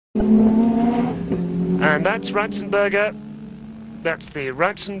And that's Ratzenberger. That's the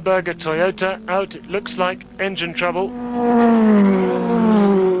Ratzenberger Toyota out. It looks like engine trouble.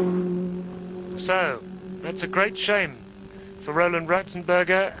 So, that's a great shame for Roland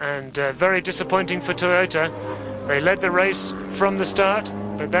Ratzenberger and very disappointing for Toyota. They led the race from the start,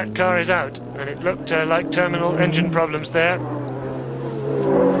 but that car is out, and it looked like terminal engine problems there.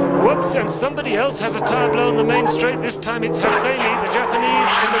 Whoops, and somebody else has a tyre blow on the main straight. This time it's Hosseini, the Japanese,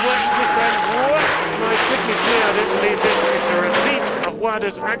 in the works Nissan. What? My goodness me, I don't believe this. It's a repeat of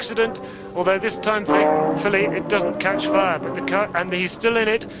Wada's accident, although this time, thankfully, it doesn't catch fire. But the car, and he's still in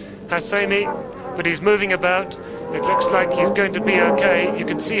it, Hosseini, but he's moving about. It looks like he's going to be okay. You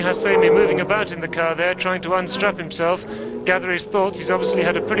can see Hosseini moving about in the car there, trying to unstrap himself, gather his thoughts. He's obviously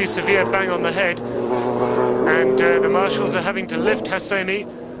had a pretty severe bang on the head. And the marshals are having to lift Hosseini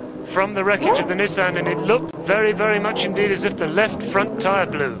from the wreckage of the Nissan, and it looked very, very much indeed as if the left front tyre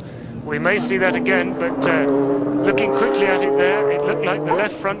blew. We may see that again, but looking quickly at it there, it looked like the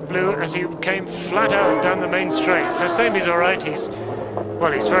left front blew as he came flat out down the main straight. Hosseini's all right. He's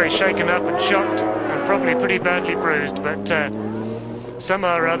very shaken up and shocked and probably pretty badly bruised, but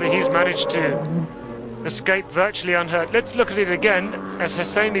somehow or other he's managed to escape virtually unhurt. Let's look at it again as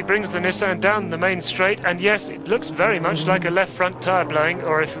Hosseini brings the Nissan down the main straight, and yes, it looks very much like a left front tyre blowing,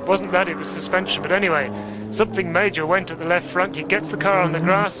 or if it wasn't that, it was suspension. But anyway, something major went at the left front. He gets the car on the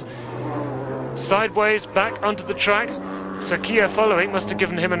grass, sideways back onto the track. Sakia following must have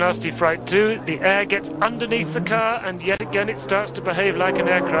given him a nasty fright too. The air gets underneath the car, and yet again it starts to behave like an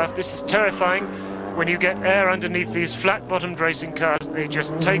aircraft. This is terrifying. When you get air underneath these flat-bottomed racing cars, they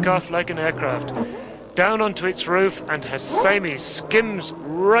just take off like an aircraft. Down onto its roof, and Hosseini skims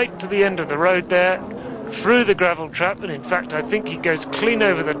right to the end of the road there, through the gravel trap, and in fact I think he goes clean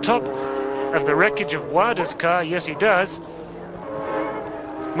over the top of the wreckage of Wada's car. Yes, he does.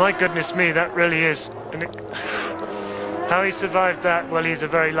 My goodness me, that really is. And how he survived that, well, he's a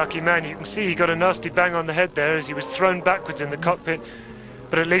very lucky man. You can see he got a nasty bang on the head there as he was thrown backwards in the cockpit,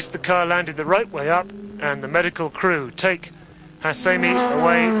 but at least the car landed the right way up, and the medical crew take Hosseini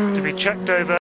away to be checked over.